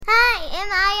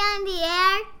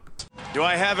Do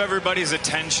I have everybody's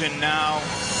attention now?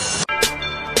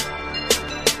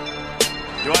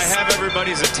 Do I have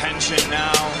everybody's attention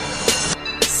now?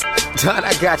 Don,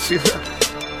 I got you.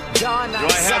 Don, do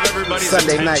I have everybody's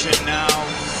Sunday attention night.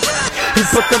 now? You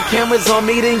put them cameras on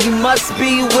me, then you must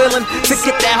be willing to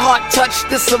get that heart touch.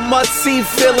 This a must-see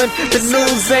feeling. The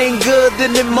news ain't good,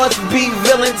 then it must be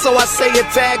villain. So I say a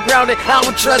tag grounded, I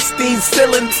don't trust these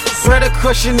ceilings. Spread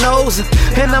across your nose,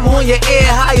 and I'm on your ear.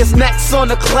 Highest necks on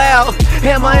the cloud,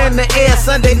 hammer in the air.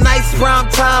 Sunday nights, prime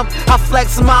time. I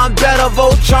flex mine better.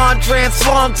 Voltron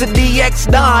transform to DX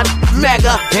Don,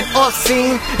 Mega and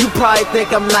off-scene. You probably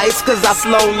think I'm nice, cause I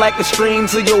slow like a stream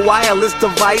to your wireless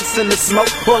device. And the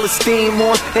smoke all the steam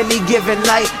on any given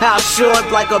night. How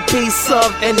short like a piece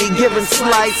of any given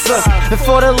slice. And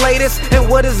for the latest and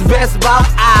what is best about,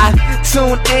 I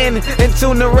tune in and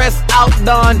tune the rest out.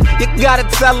 Don, you gotta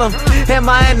tell them, am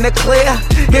I in the clear?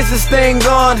 Is this thing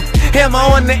on? Am I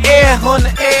on the air? On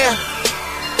the air?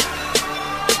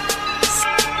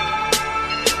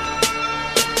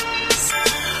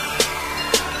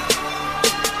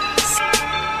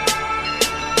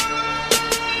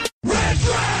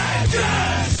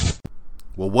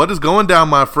 Well, what is going down,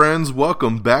 my friends?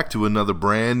 Welcome back to another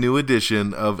brand new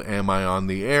edition of Am I on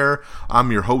the Air?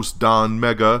 I'm your host, Don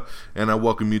Mega, and I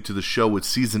welcome you to the show. It's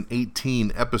season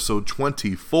 18, episode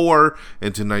 24,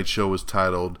 and tonight's show is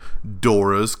titled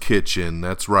Dora's Kitchen.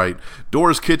 That's right,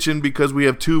 Dora's Kitchen, because we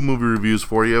have two movie reviews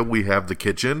for you. We have The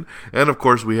Kitchen, and of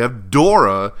course we have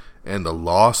Dora and the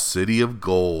Lost City of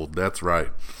Gold. That's right.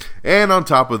 And on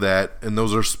top of that, and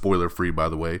those are spoiler free, by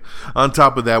the way, on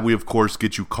top of that, we of course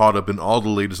get you caught up in all the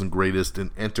latest and greatest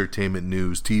in entertainment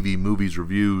news, TV, movies,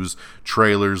 reviews,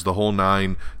 trailers, the whole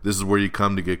nine. This is where you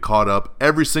come to get caught up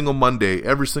every single Monday,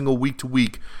 every single week to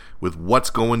week with what's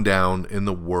going down in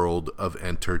the world of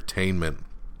entertainment.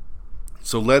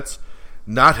 So let's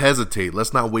not hesitate.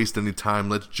 Let's not waste any time.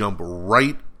 Let's jump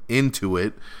right into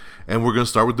it. And we're going to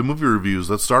start with the movie reviews.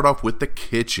 Let's start off with The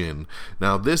Kitchen.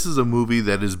 Now, this is a movie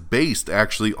that is based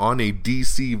actually on a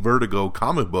DC Vertigo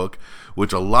comic book,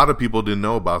 which a lot of people didn't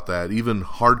know about that. Even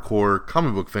hardcore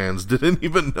comic book fans didn't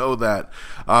even know that.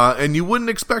 And you wouldn't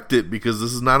expect it, because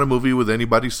this is not a movie with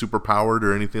anybody superpowered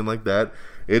or anything like that.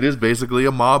 It is basically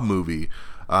a mob movie.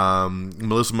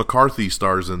 Melissa McCarthy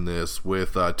stars in this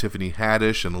with Tiffany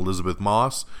Haddish and Elizabeth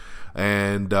Moss.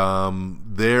 And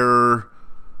their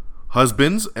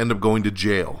husbands end up going to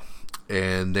jail,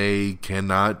 and they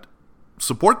cannot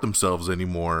support themselves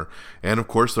anymore. And of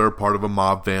course, they're a part of a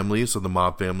mob family, so the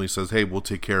mob family says, hey, we'll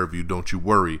take care of you, don't you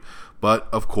worry. But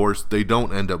of course, they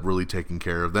don't end up really taking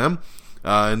care of them.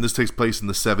 And this takes place in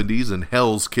the 70s in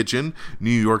Hell's Kitchen, New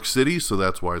York City, so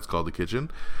that's why it's called The Kitchen.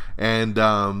 And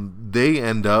they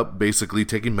end up basically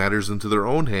taking matters into their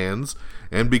own hands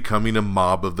and becoming a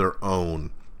mob of their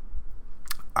own.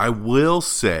 I will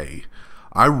say,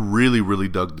 I really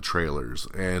dug the trailers,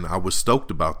 and I was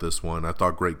stoked about this one. I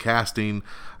thought great casting.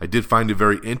 I did find it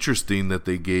very interesting that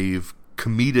they gave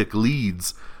comedic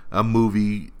leads a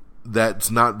movie that's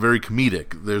not very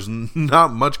comedic. There's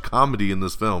not much comedy in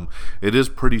this film. It is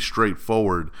pretty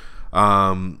straightforward.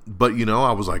 But, you know,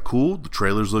 I was like, cool, the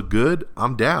trailers look good,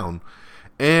 I'm down.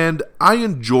 And I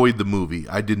enjoyed the movie.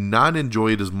 I did not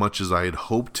enjoy it as much as I had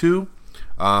hoped to.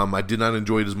 I did not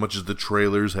enjoy it as much as the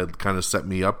trailers had kind of set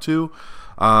me up to.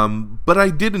 But I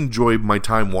did enjoy my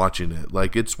time watching it.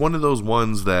 Like, it's one of those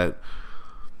ones that,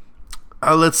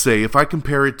 let's say, if I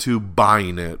compare it to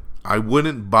buying it, I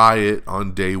wouldn't buy it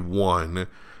on day one,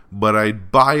 but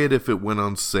I'd buy it if it went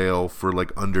on sale for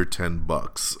like under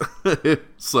 $10.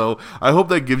 So I hope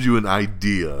that gives you an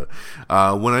idea.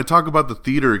 When I talk about the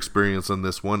theater experience on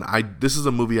this one, this is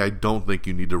a movie I don't think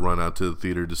you need to run out to the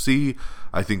theater to see.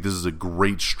 I think this is a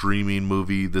great streaming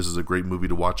movie. This is a great movie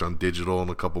to watch on digital in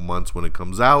a couple months when it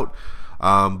comes out.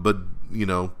 But, you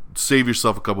know, save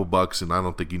yourself a couple bucks, and I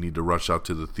don't think you need to rush out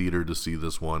to the theater to see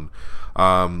this one.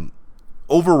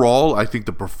 Overall, I think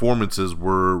the performances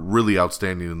were really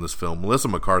outstanding in this film. Melissa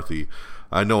McCarthy,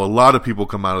 I know a lot of people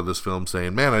come out of this film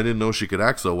saying, man, I didn't know she could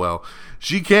act so well.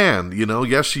 She can, you know.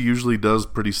 Yes, she usually does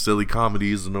pretty silly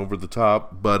comedies and over the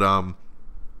top, but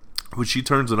when she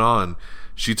turns it on,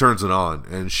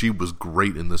 and she was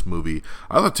great in this movie.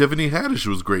 I thought Tiffany Haddish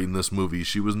was great in this movie.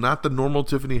 She was not the normal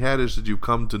Tiffany Haddish that you've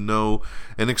come to know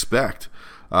and expect.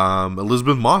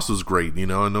 Elizabeth Moss is great. You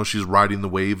know, I know she's riding the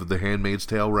wave of The Handmaid's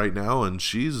Tale right now, and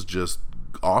she's just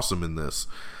awesome in this.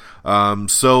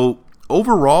 So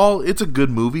overall, it's a good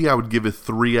movie. I would give it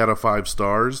 3 out of 5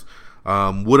 stars.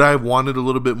 Would I have wanted a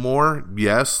little bit more?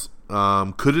 Yes.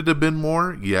 Could it have been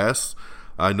more? Yes.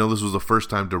 I know this was a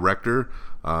first-time director,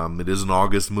 It is an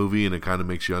August movie, and it kind of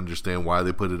makes you understand why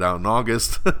they put it out in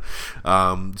August.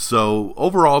 So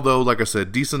overall, though, like I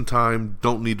said, decent time.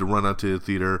 Don't need to run out to the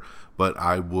theater, but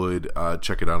I would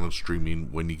check it out on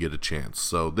streaming when you get a chance.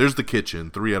 So there's The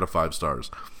Kitchen, 3 out of 5 stars.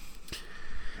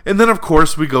 And then, of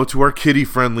course, we go to our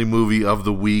kiddie-friendly movie of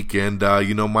the week. And,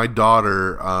 my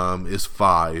daughter is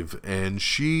 5, and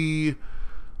she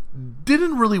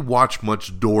didn't really watch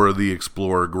much Dora the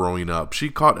Explorer growing up. She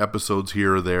caught episodes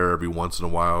here or there every once in a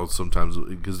while, sometimes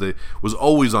because they was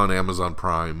always on Amazon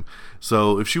Prime.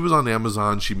 So if she was on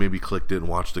Amazon, she maybe clicked it and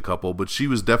watched a couple, but she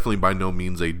was definitely by no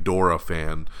means a Dora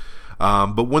fan.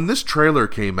 But when this trailer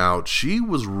came out, she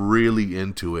was really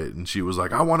into it, and she was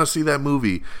like, I want to see that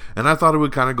movie. And I thought it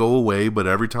would kind of go away, but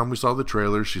every time we saw the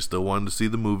trailer, she still wanted to see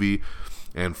the movie.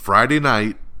 And Friday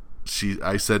night,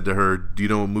 I said to her, do you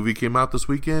know what movie came out this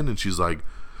weekend? And she's like,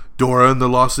 Dora and the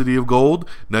Lost City of Gold.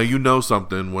 Now you know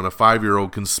something when a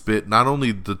 5-year-old can spit not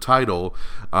only the title,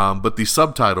 but the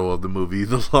subtitle of the movie,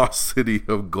 The Lost City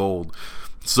of Gold.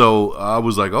 So I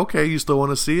was like, okay, you still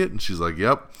want to see it? And she's like,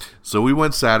 yep. So we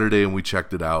went Saturday and we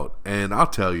checked it out. And I'll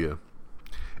tell you,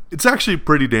 it's actually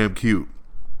pretty damn cute.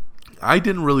 I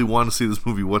didn't really want to see this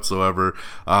movie whatsoever.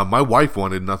 My wife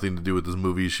wanted nothing to do with this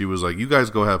movie. She was like, you guys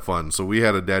go have fun. So we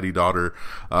had a daddy-daughter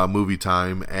movie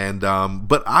time. And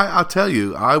but I'll tell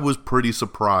you, I was pretty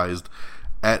surprised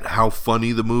at how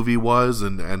funny the movie was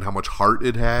and how much heart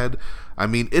it had. I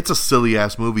mean, it's a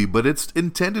silly-ass movie, but it's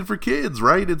intended for kids,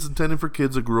 right? It's intended for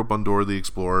kids that grew up on Dora the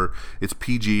Explorer. It's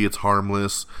PG, it's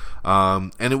harmless,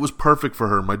 and it was perfect for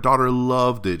her. My daughter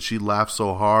loved it. She laughed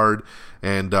so hard,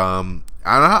 and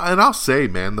I'll say,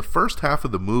 man, the first half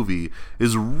of the movie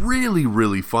is really,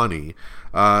 really funny.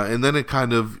 And then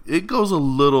it goes a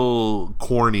little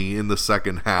corny in the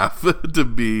second half to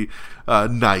be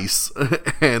nice.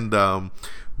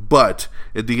 But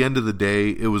at the end of the day,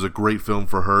 it was a great film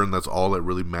for her, and that's all that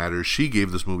really matters. She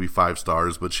gave this movie 5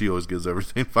 stars, but she always gives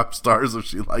everything 5 stars if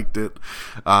she liked it.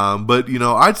 But,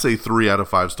 I'd say 3 out of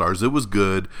 5 stars. It was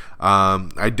good.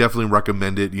 I definitely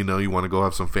recommend it. You want to go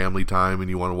have some family time and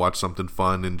you want to watch something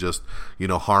fun and just,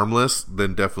 harmless,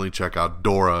 then definitely check out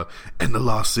Dora and the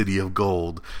Lost City of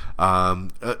Gold.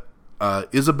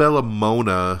 Isabella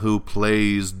Mona, who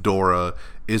plays Dora,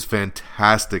 is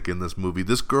fantastic in this movie.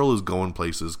 This girl is going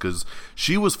places because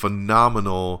she was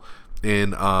phenomenal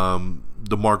in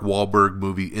the Mark Wahlberg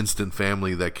movie Instant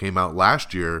Family that came out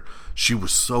last year. She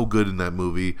was so good in that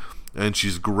movie, and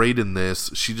she's great in this.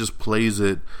 She just plays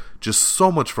it just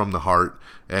so much from the heart,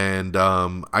 and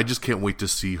I just can't wait to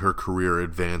see her career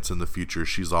advance in the future.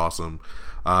 She's awesome.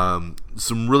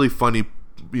 Some really funny,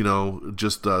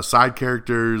 just side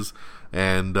characters,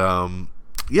 and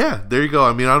yeah, there you go.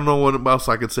 I mean, I don't know what else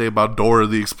I could say about Dora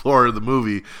the Explorer, the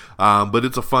movie, but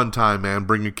it's a fun time, man.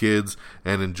 Bring your kids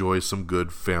and enjoy some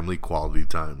good family quality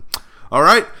time. All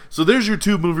right, so there's your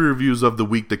 2 movie reviews of the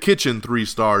week. The Kitchen, 3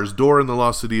 stars. Dora and the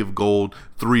Lost City of Gold,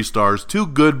 3 stars. 2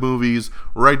 good movies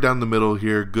right down the middle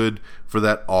here. Good for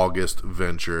that August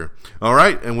venture. All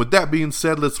right, and with that being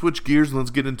said, let's switch gears and let's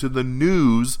get into the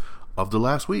news of the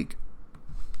last week.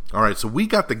 All right, so we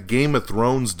got the Game of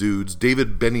Thrones dudes,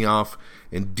 David Benioff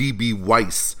and D.B.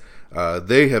 Weiss.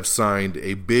 They have signed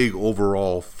a big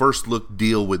overall first look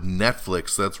deal with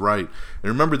Netflix. That's right. And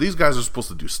remember, these guys are supposed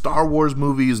to do Star Wars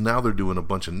movies. Now they're doing a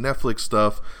bunch of Netflix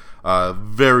stuff.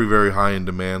 Very, very high in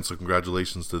demand, so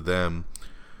congratulations to them.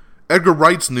 Edgar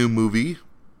Wright's new movie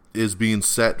is being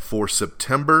set for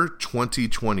September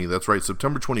 2020. That's right,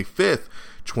 September 25th,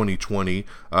 2020.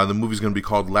 The movie's going to be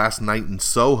called Last Night in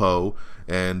Soho,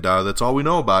 and that's all we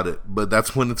know about it. But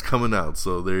that's when it's coming out,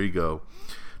 so there you go.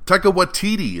 Taika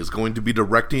Waititi is going to be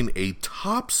directing a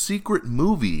top secret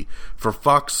movie for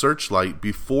Fox Searchlight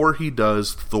before he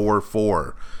does Thor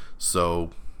 4.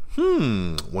 So,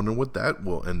 wonder what that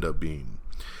will end up being.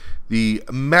 The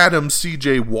Madam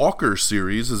C.J. Walker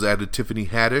series has added Tiffany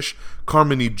Haddish,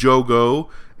 Carmine Jogo,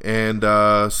 and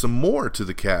some more to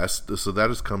the cast. So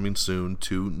that is coming soon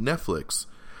to Netflix.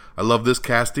 I love this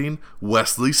casting.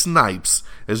 Wesley Snipes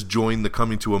has joined the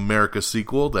Coming to America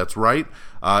sequel. That's right.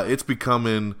 It's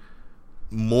becoming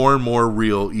more and more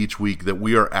real each week that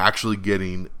we are actually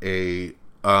getting a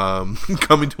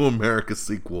Coming to America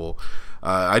sequel.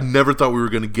 I never thought we were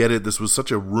going to get it. This was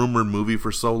such a rumored movie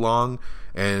for so long,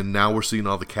 and now we're seeing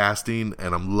all the casting,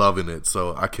 and I'm loving it.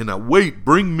 So I cannot wait.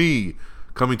 Bring me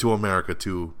Coming to America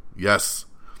 2. Yes.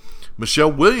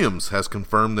 Michelle Williams has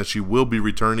confirmed that she will be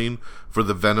returning for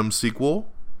the Venom sequel.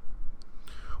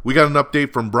 We got an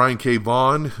update from Brian K.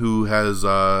 Vaughan, who has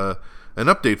an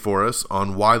update for us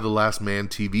on Why the Last Man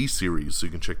TV series, so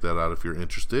you can check that out if you're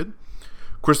interested.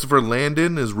 Christopher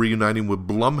Landon is reuniting with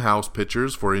Blumhouse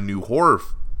Pictures for a new horror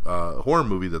horror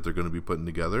movie that they're going to be putting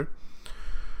together.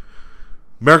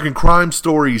 American Crime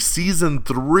Story Season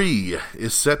 3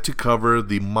 is set to cover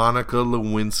the Monica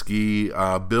Lewinsky,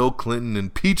 Bill Clinton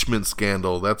impeachment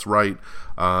scandal. That's right.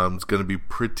 It's going to be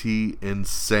pretty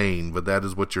insane, but that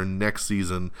is what your next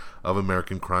season of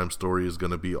American Crime Story is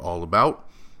going to be all about.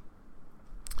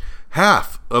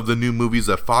 Half of the new movies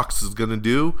that Fox is going to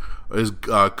do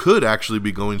could actually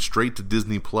be going straight to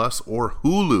Disney Plus or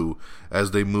Hulu as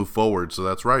they move forward. So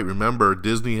that's right. Remember,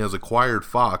 Disney has acquired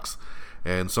Fox,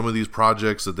 and some of these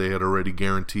projects that they had already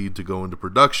guaranteed to go into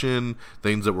production,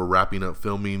 things that were wrapping up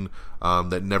filming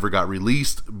that never got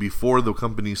released before the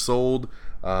company sold,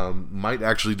 might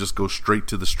actually just go straight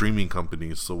to the streaming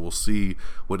companies. So we'll see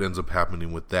what ends up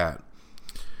happening with that.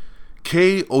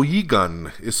 Kei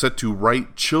Oyegun is set to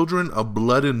write Children of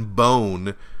Blood and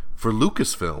Bone for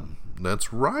Lucasfilm.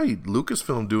 That's right,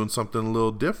 Lucasfilm doing something a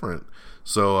little different.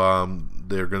 So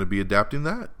they're going to be adapting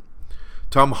that.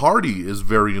 Tom Hardy is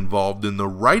very involved in the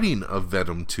writing of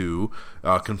Venom 2,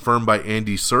 confirmed by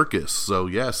Andy Serkis. So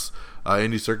yes,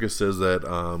 Andy Serkis says that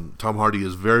Tom Hardy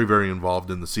is very, very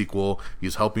involved in the sequel.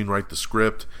 He's helping write the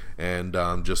script, and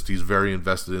he's very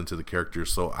invested into the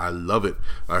characters. So I love it.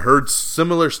 I heard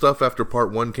similar stuff after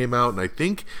Part 1 came out, and I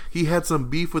think he had some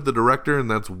beef with the director, and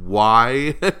that's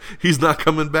why he's not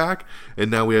coming back.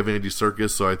 And now we have Andy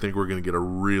Serkis, so I think we're going to get a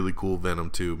really cool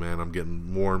Venom 2, man. I'm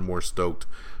getting more and more stoked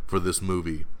for this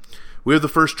movie. We have the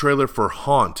first trailer for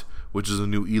Haunt, which is a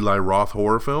new Eli Roth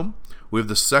horror film. We have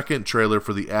the second trailer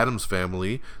for The Addams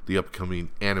Family, the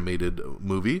upcoming animated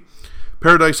movie.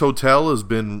 Paradise Hotel has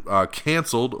been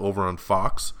canceled over on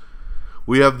Fox.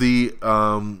 We have the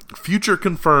future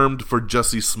confirmed for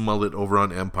Jussie Smollett over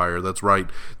on Empire. That's right,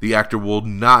 the actor will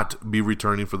not be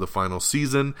returning for the final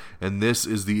season, and this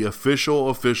is the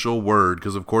official word,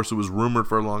 because of course it was rumored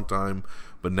for a long time,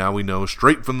 but now we know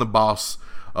straight from the boss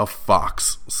of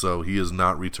Fox, so he is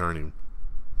not returning.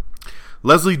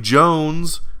 Leslie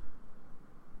Jones,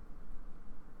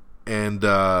 and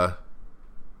I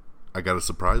got a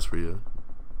surprise for you.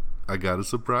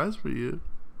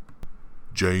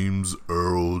 James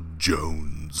Earl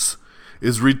Jones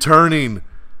is returning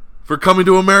for Coming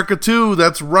to America 2.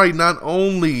 That's right, not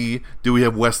only do we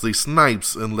have Wesley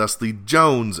Snipes and Leslie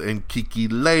Jones and Kiki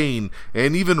Lane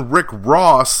and even Rick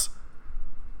Ross,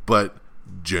 but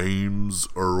James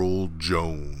Earl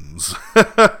Jones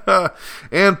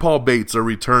and Paul Bates are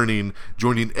returning,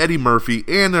 joining Eddie Murphy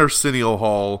and Arsenio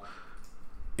Hall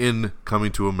in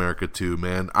Coming to America 2,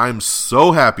 man. I'm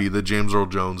so happy that James Earl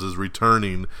Jones is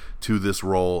returning to this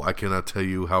role. I cannot tell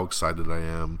you how excited I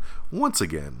am once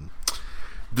again.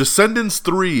 Descendants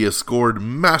 3 has scored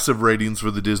massive ratings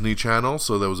for the Disney Channel,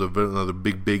 so that was another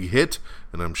big hit,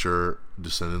 and I'm sure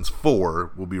Descendants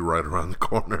 4 will be right around the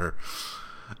corner.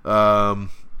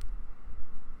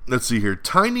 Let's see here.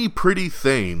 Tiny Pretty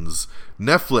Things.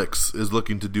 Netflix is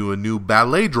looking to do a new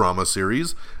ballet drama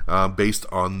series based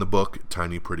on the book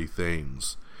Tiny Pretty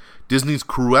Things. Disney's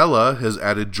Cruella has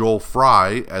added Joel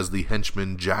Fry as the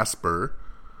henchman Jasper.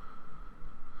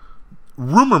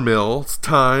 Rumor mill's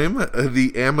time,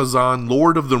 the Amazon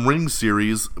Lord of the Rings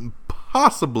series,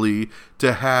 possibly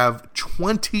to have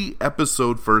 20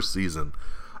 episode first season.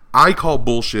 I call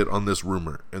bullshit on this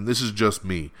rumor, and this is just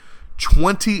me.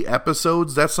 20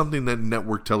 episodes, that's something that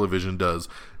network television does.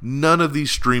 None of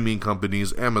these streaming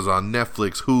companies, Amazon,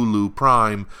 Netflix, Hulu,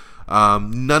 Prime,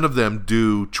 none of them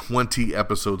do 20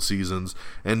 episode seasons,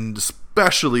 and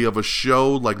especially of a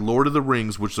show like Lord of the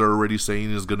Rings, which they're already saying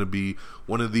is going to be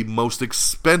one of the most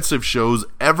expensive shows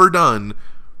ever done.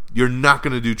 You're not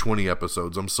going to do 20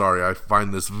 episodes. I'm sorry, I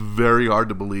find this very hard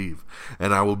to believe,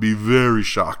 and I will be very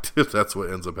shocked if that's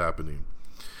what ends up happening.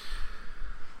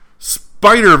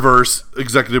 Spider-Verse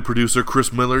executive producer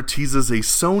Chris Miller teases a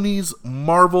Sony's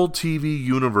Marvel TV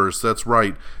universe. That's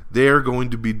right, they're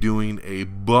going to be doing a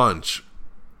bunch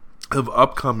of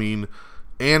upcoming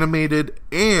animated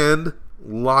and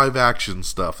live action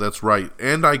stuff. That's right,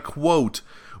 and I quote,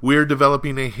 "We're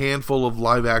developing a handful of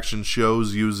live action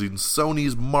shows using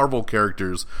Sony's Marvel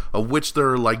characters, of which there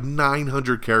are like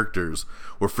 900 characters.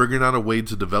 We're figuring out a way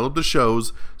to develop the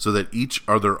shows so that each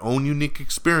are their own unique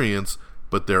experience,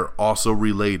 but they're also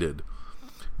related."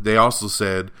 They also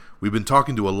said, "We've been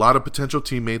talking to a lot of potential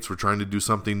teammates for trying to do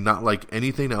something not like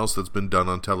anything else that's been done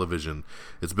on television.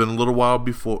 It's been a little while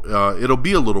before, it'll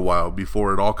be a little while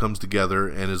before it all comes together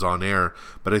and is on air,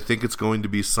 but I think it's going to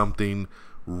be something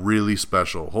really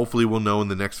special. Hopefully we'll know in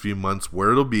the next few months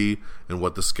where it'll be and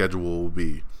what the schedule will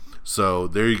be." So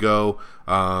there you go.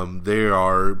 They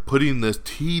are putting this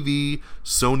TV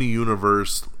Sony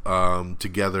universe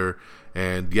together,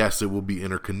 And yes, it will be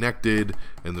interconnected,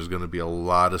 and there's going to be a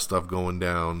lot of stuff going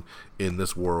down in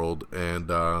this world, and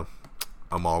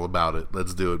I'm all about it.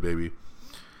 Let's do it, baby.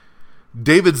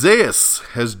 David Zayas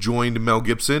has joined Mel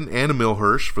Gibson and Emil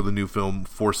Hirsch for the new film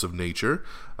Force of Nature.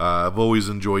 I've always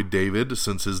enjoyed David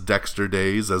since his Dexter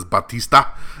days as Batista.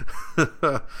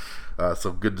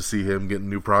 So good to see him getting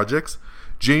new projects.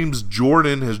 James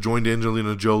Jordan has joined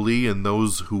Angelina Jolie in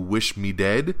Those Who Wish Me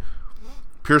Dead.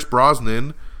 Pierce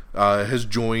Brosnan has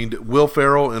joined Will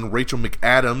Ferrell and Rachel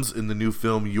McAdams in the new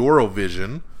film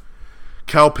Eurovision.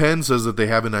 Cal Penn says that they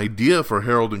have an idea for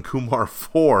Harold and Kumar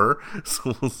 4,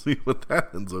 so we'll see what that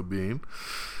ends up being.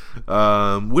 We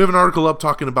have an article up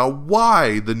talking about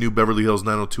why the new Beverly Hills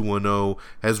 90210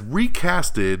 has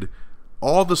recasted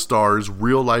all the stars'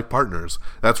 real-life partners.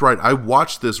 That's right, I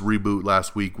watched this reboot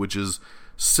last week, which is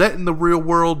set in the real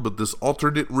world, but this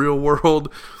alternate real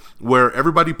world where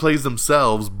everybody plays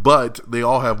themselves, but they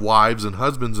all have wives and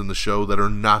husbands in the show that are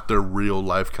not their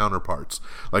real-life counterparts.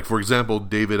 Like, for example,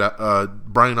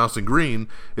 Brian Austin Green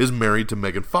is married to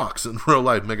Megan Fox. In real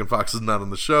life, Megan Fox is not on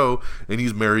the show, and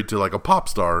he's married to, like, a pop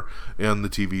star in the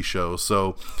TV show.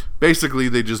 So, basically,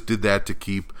 they just did that to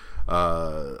keep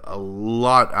a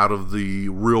lot out of the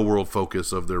real-world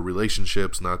focus of their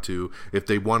relationships, not to, if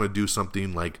they want to do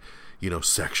something like, you know,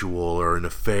 sexual or an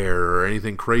affair or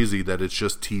anything crazy, that it's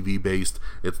just TV based,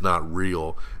 it's not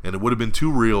real. And it would have been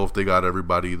too real if they got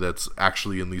everybody that's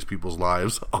actually in these people's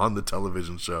lives on the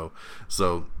television show.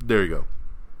 So there you go.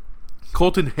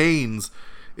 Colton Haynes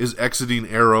is exiting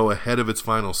Arrow ahead of its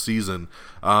final season.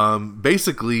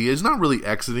 Basically, it's not really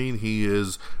exiting, he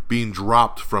is being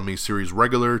dropped from a series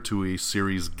regular to a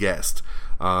series guest.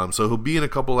 So he'll be in a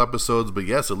couple episodes, but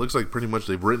yes, it looks like pretty much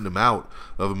they've written him out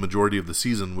of a majority of the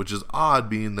season, which is odd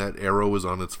being that Arrow is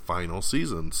on its final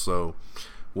season. So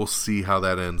we'll see how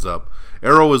that ends up.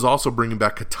 Arrow is also bringing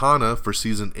back Katana for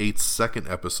season 8's second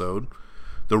episode.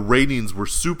 The ratings were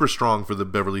super strong for the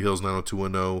Beverly Hills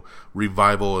 90210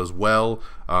 revival as well.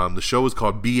 The show is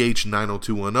called BH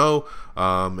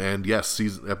 90210, and yes,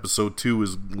 episode 2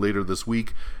 is later this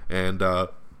week, and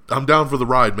I'm down for the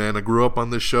ride, man. I grew up on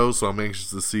this show, so I'm anxious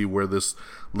to see where this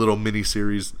little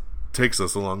mini-series takes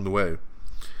us along the way.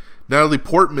 Natalie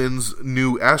Portman's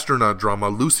new astronaut drama,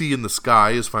 Lucy in the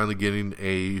Sky, is finally getting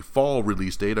a fall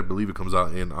release date. I believe it comes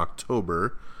out in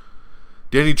October.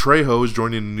 Danny Trejo is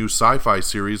joining a new sci-fi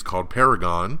series called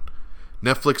Paragon.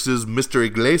 Netflix's Mr.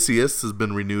 Iglesias has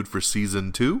been renewed for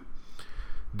season 2.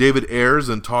 David Ayers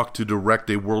in talk to direct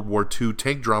a World War II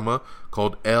tank drama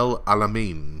called El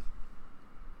Alamein.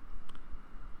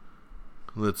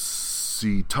 Let's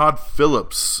see. Todd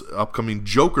Phillips' upcoming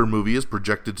Joker movie is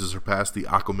projected to surpass the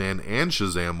Aquaman and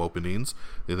Shazam openings.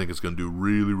 They think it's going to do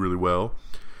really, really well.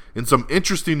 In some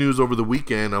interesting news over the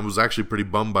weekend, I was actually pretty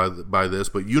bummed by this,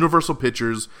 but Universal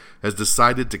Pictures has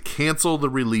decided to cancel the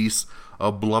release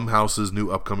of Blumhouse's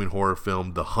new upcoming horror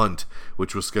film, The Hunt,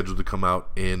 which was scheduled to come out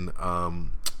in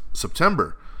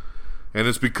September. And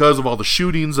it's because of all the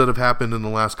shootings that have happened in the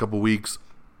last couple weeks.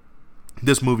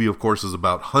 This movie, of course, is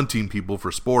about hunting people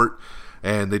for sport,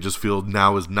 and they just feel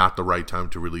now is not the right time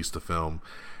to release the film.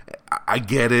 I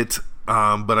get it,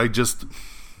 but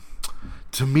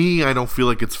to me, I don't feel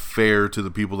like it's fair to the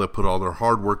people that put all their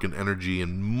hard work and energy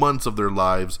and months of their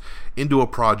lives into a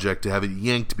project to have it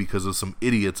yanked because of some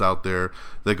idiots out there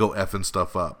that go effing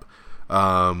stuff up.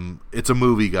 It's a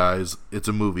movie, guys. It's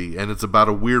a movie, and it's about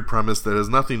a weird premise that has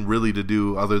nothing really to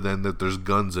do other than that there's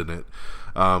guns in it.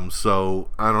 So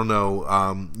I don't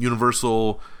know.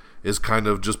 Universal is kind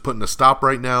of just putting a stop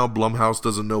right now. Blumhouse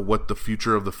doesn't know what the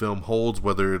future of the film holds,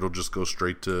 whether it'll just go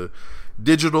straight to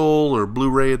digital or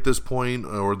Blu-ray at this point,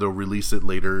 or they'll release it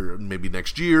later, maybe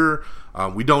next year.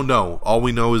 We don't know. All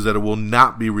we know is that it will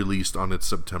not be released on its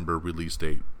September release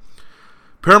date.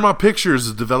 Paramount Pictures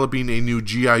is developing a new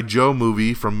G.I. Joe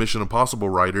movie from Mission Impossible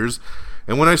writers.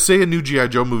 And when I say a new G.I.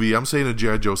 Joe movie, I'm saying a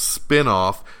G.I. Joe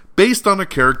spin-off based on a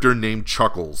character named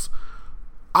Chuckles.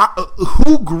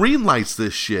 Who greenlights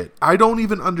this shit? I don't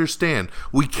even understand.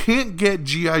 We can't get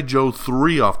G.I. Joe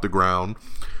 3 off the ground,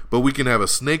 but we can have a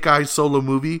Snake Eyes solo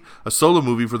movie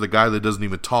for the guy that doesn't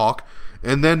even talk,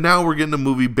 and then now we're getting a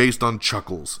movie based on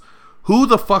Chuckles. Who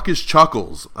the fuck is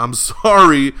Chuckles? I'm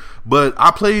sorry, but I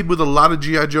played with a lot of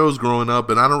G.I. Joes growing up,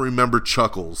 and I don't remember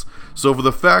Chuckles. So for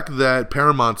the fact that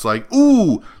Paramount's like,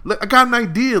 ooh, I got an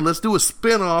idea, let's do a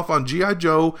spin-off on G.I.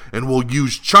 Joe, and we'll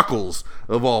use Chuckles,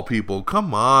 of all people.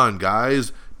 Come on,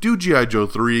 guys. Do G.I. Joe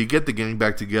 3, get the gang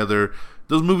back together.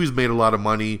 Those movies made a lot of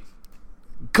money.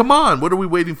 Come on, what are we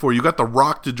waiting for? You got The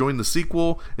Rock to join the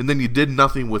sequel, and then you did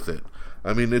nothing with it.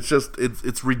 I mean,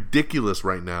 it's ridiculous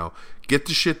right now. Get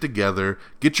the shit together.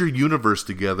 Get your universe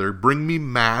together. Bring me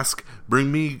Mask.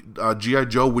 Bring me G.I.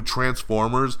 Joe with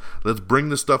Transformers. Let's bring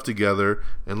this stuff together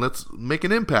and let's make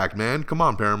an impact, man. Come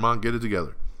on, Paramount, get it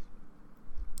together.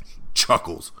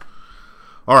 Chuckles.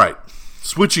 All right,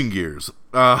 switching gears.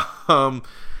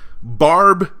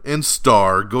 Barb and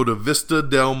Star go to Vista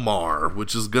Del Mar,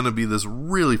 which is going to be this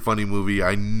really funny movie.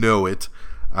 I know it,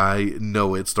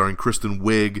 starring Kristen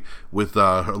Wiig with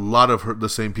a lot of the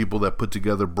same people that put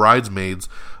together Bridesmaids.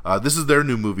 This is their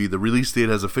new movie. The release date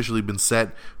has officially been set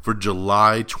for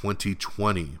July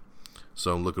 2020.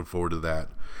 So I'm looking forward to that.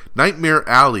 Nightmare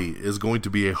Alley is going to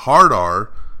be a hard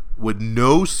R with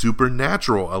no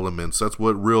supernatural elements. That's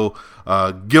what real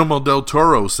Guillermo del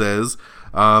Toro says,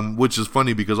 which is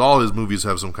funny because all his movies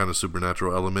have some kind of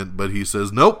supernatural element, but he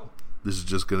says, nope, this is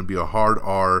just going to be a hard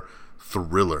R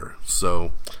thriller.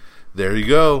 So there you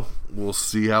go. We'll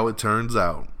see how it turns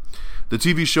out. The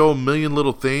TV show A Million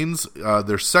Little Things,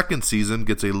 their second season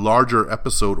gets a larger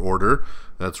episode order.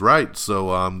 That's right.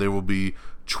 So they will be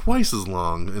twice as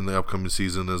long in the upcoming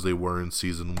season as they were in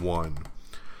season 1.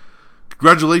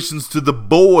 Congratulations to The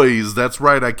Boys. That's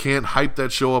right. I can't hype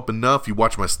that show up enough. You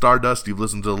watch my Stardust. You've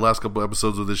listened to the last couple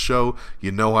episodes of this show.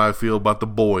 You know how I feel about The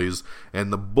Boys.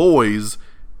 And The Boys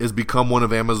has become one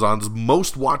of Amazon's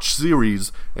most watched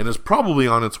series and is probably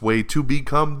on its way to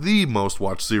become the most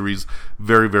watched series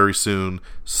very, very soon.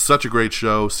 Such a great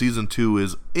show. Season 2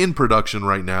 is in production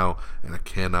right now, and I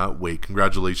cannot wait.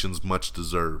 Congratulations, much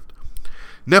deserved.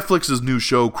 Netflix's new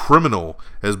show, Criminal,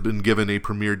 has been given a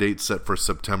premiere date set for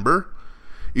September.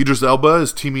 Idris Elba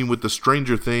is teaming with the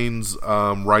Stranger Things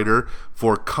writer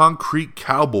for Concrete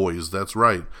Cowboys. That's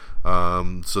right.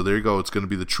 So there you go. It's going to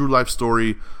be the true life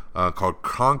story called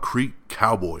Concrete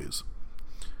Cowboys.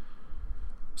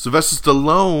 Sylvester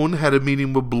Stallone had a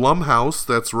meeting with Blumhouse.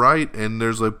 That's right. And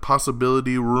there's a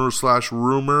possibility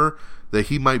rumor that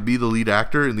he might be the lead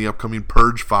actor in the upcoming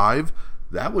Purge 5.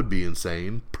 That would be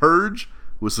insane. Purge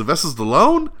with Sylvester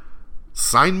Stallone?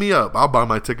 Sign me up. I'll buy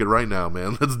my ticket right now,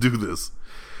 man. Let's do this.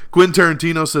 Quentin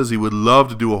Tarantino says he would love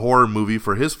to do a horror movie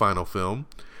for his final film.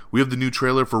 We have the new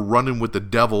trailer for Running with the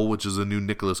Devil, which is a new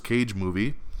Nicolas Cage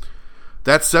movie.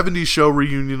 That 70s Show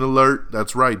reunion alert.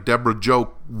 That's right. Deborah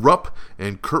Jo Rupp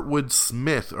and Kurtwood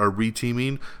Smith are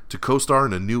reteaming to co-star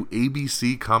in a new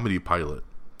ABC comedy pilot.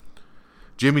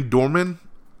 Jamie Dornan,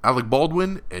 Alec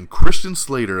Baldwin, and Christian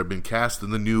Slater have been cast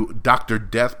in the new Dr.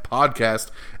 Death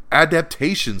podcast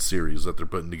adaptation series that they're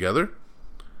putting together.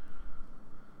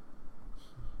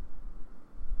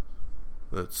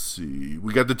 Let's see.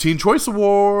 We got the Teen Choice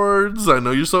Awards. I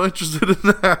know you're so interested in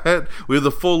that. We have the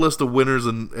full list of winners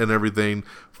and everything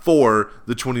for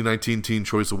the 2019 Teen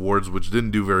Choice Awards, which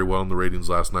didn't do very well in the ratings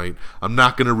last night. I'm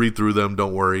not going to read through them,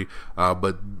 don't worry.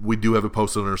 But we do have it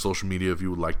posted on our social media if you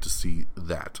would like to see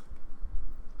that.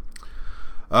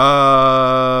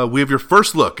 We have your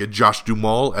first look at Josh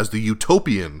Duhamel as the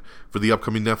Utopian for the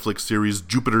upcoming Netflix series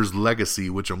Jupiter's Legacy,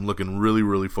 which I'm looking really,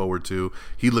 really forward to.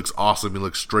 He looks awesome. He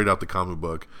looks straight out the comic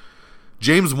book.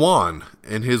 James Wan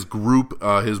and his group,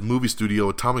 his movie studio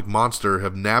Atomic Monster,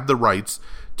 have nabbed the rights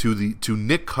to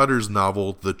Nick Cutter's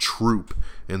novel The Troop,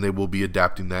 and they will be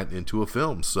adapting that into a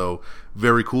film. So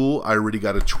very cool. I already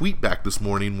got a tweet back this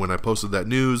morning when I posted that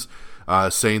news,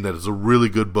 saying that it's a really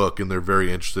good book and they're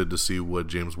very interested to see what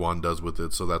James Wan does with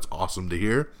it. So that's awesome to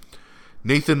hear.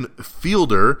 Nathan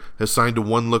Fielder has signed a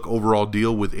one-look overall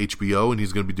deal with HBO, and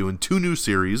he's going to be doing 2 new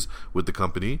series with the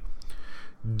company.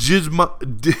 Digimon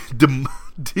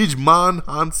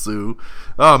Hansu,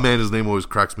 oh man, his name always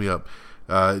cracks me up.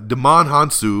 Damon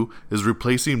Hansu is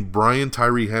replacing Brian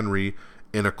Tyree Henry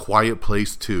in A Quiet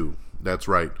Place 2. That's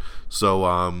right.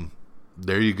 So,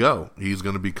 there you go. He's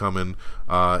going to be coming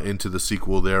into the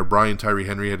sequel there. Brian Tyree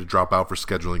Henry had to drop out for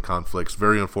scheduling conflicts.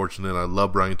 Very unfortunate. I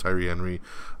love Brian Tyree Henry,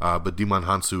 but Damon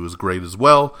Hansu is great as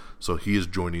well, so he is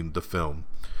joining the film.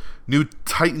 New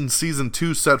Titan Season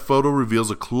 2 set photo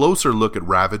reveals a closer look at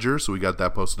Ravager, so we got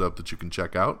that posted up that you can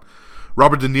check out.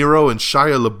 Robert De Niro and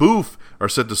Shia LaBeouf are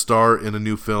set to star in a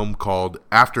new film called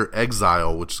After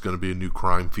Exile, which is going to be a new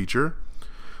crime feature.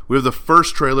 We have the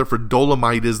first trailer for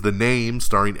Dolomite is the Name,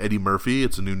 starring Eddie Murphy.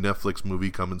 It's a new Netflix movie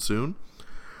coming soon.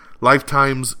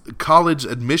 Lifetime's college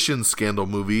admissions scandal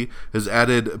movie has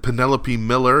added Penelope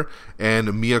Miller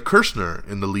and Mia Kirshner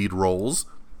in the lead roles.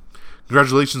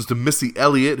 Congratulations to Missy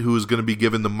Elliott, who is going to be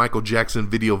given the Michael Jackson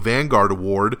Video Vanguard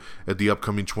Award at the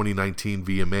upcoming 2019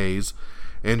 VMAs.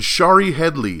 And Shari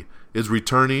Headley is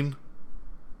returning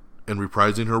and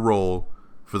reprising her role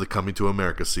for the Coming to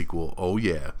America sequel. Oh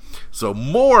yeah. So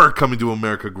more Coming to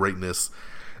America greatness.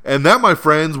 And that, my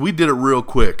friends, we did it real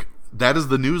quick. that is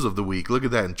the news of the week. Look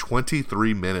at that, in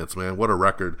 23 minutes, man. What a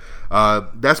record.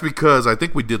 That's because I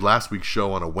think we did last week's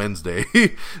show on a Wednesday,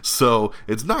 so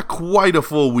it's not quite a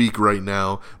full week right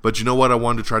now, but you know what? I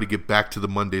wanted to try to get back to the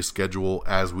Monday schedule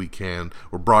as we can.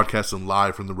 We're broadcasting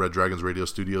live from the Red Dragons Radio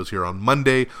Studios here on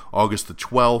Monday, August the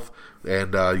 12th,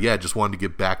 and just wanted to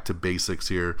get back to basics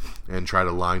here and try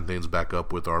to line things back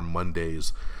up with our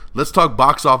Mondays. Let's talk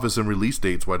box office and release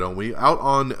dates, why don't we? Out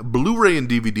on Blu-ray and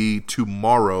DVD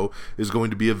tomorrow is going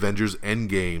to be Avengers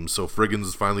Endgame. So Friggins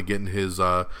is finally getting his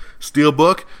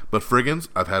Steelbook. But Friggins,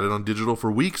 I've had it on digital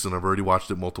for weeks and I've already watched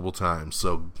it multiple times.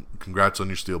 So congrats on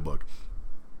your Steelbook.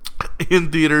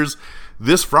 In theaters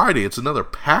this Friday, it's another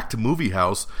packed movie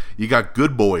house. You got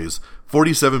Good Boys,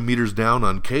 47 Meters Down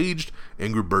Uncaged,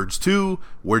 Angry Birds 2,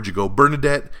 Where'd You Go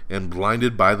Bernadette, and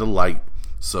Blinded by the Light.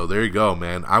 So there you go,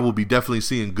 man. I will be definitely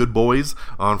seeing Good Boys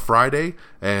on Friday,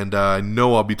 and I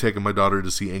know I'll be taking my daughter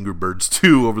to see Angry Birds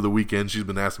 2 over the weekend. She's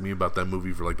been asking me about that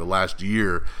movie for like the last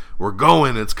year. We're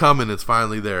going, it's coming, it's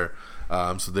finally there.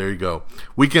 So there you go.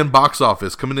 Weekend box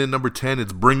office. Coming in number 10,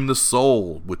 it's Bring the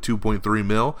Soul with 2.3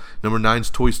 mil. Number 9 is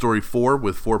Toy Story 4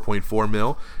 with 4.4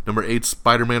 mil. Number 8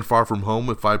 Spider-Man Far From Home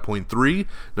with 5.3.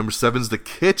 Number 7 is The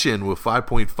Kitchen with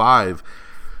 5.5.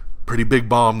 Pretty big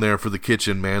bomb there for The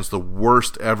Kitchen, man. It's the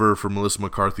worst ever for Melissa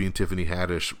McCarthy and Tiffany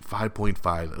Haddish.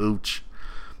 5.5. Ouch.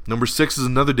 Number 6 is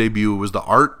another debut. It was The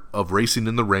Art of Racing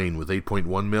in the Rain with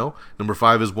 8.1 mil. Number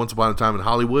 5 is Once Upon a Time in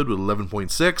Hollywood with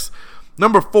 11.6.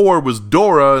 Number 4 was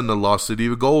Dora and the Lost City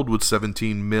of Gold with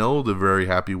 17 mil. They're very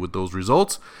happy with those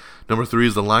results. Number 3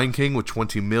 is The Lion King with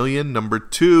 20 million. Number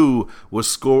 2 was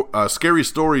Scary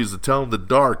Stories to Tell in the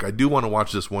Dark. I do want to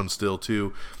watch this one still,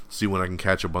 too. See when I can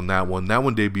catch up on that one. That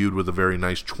one debuted with a very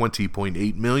nice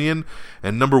 20.8 million.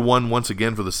 And number 1, once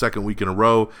again, for the second week in a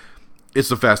row, it's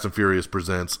The Fast and Furious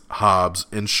Presents Hobbs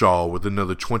and Shaw with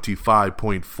another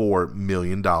 $25.4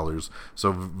 million.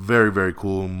 So very, very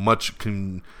cool. Much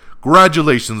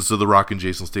congratulations to The Rock and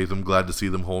Jason Statham. Glad to see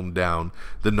them holding down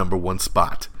the number 1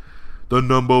 spot. The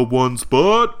number 1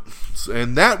 spot.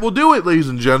 And that will do it, ladies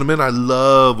and gentlemen. I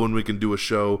love when we can do a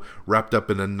show wrapped up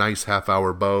in a nice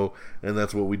half-hour bow, and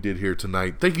that's what we did here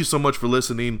tonight. Thank you so much for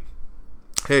listening.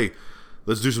 Hey,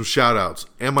 let's do some shout-outs.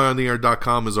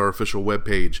 AmIOnTheAir.com is our official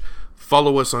webpage.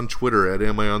 Follow us on Twitter at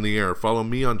AmIOnTheAir. Follow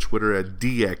me on Twitter at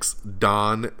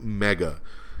DXDonMega.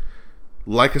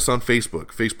 Like us on Facebook,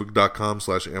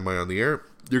 Facebook.com/AmIOnTheAir.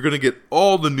 You're going to get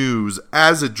all the news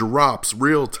as it drops,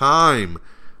 real time,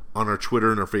 on our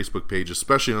Twitter and our Facebook page,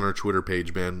 especially on our Twitter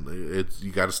page, man.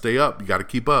 You got to stay up. You got to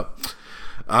keep up.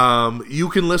 You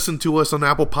can listen to us on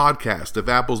Apple Podcast. If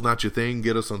Apple's not your thing,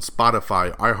 get us on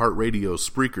Spotify, iHeartRadio,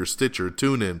 Spreaker, Stitcher,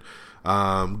 TuneIn,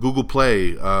 Google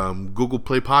Play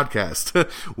Podcast.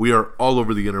 We are all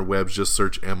over the interwebs. Just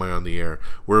search Am I on the Air.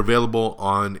 We're available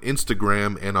on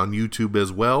Instagram and on YouTube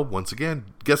as well. Once again,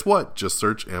 guess what? Just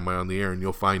search Am I on the Air and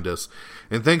you'll find us.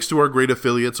 And thanks to our great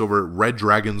affiliates over at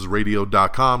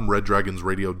reddragonsradio.com.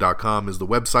 Reddragonsradio.com is the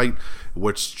website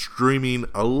which is streaming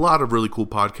a lot of really cool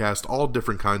podcasts, all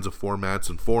different kinds of formats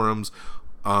and forums.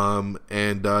 We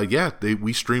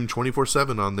stream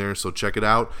 24/7 on there, so check it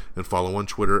out and follow on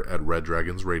Twitter at Red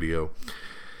Dragons Radio.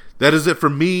 That is it for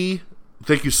me.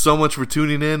 Thank you so much for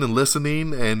tuning in and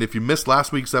listening. And if you missed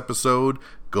last week's episode,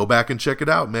 go back and check it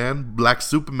out, man. Black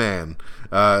Superman.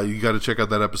 You got to check out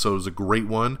that episode. It was a great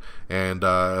one. And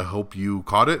I hope you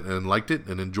caught it and liked it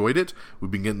and enjoyed it.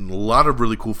 We've been getting a lot of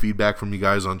really cool feedback from you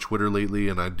guys on Twitter lately.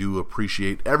 And I do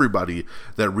appreciate everybody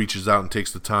that reaches out and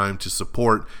takes the time to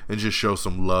support and just show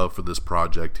some love for this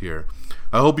project here.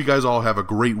 I hope you guys all have a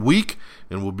great week.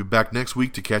 And we'll be back next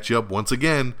week to catch you up once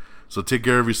again. So take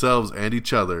care of yourselves and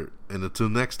each other. And until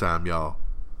next time, y'all.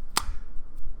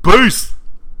 Peace!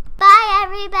 Bye,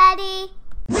 everybody.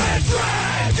 Red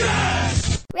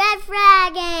Dragons! Red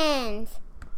Dragons!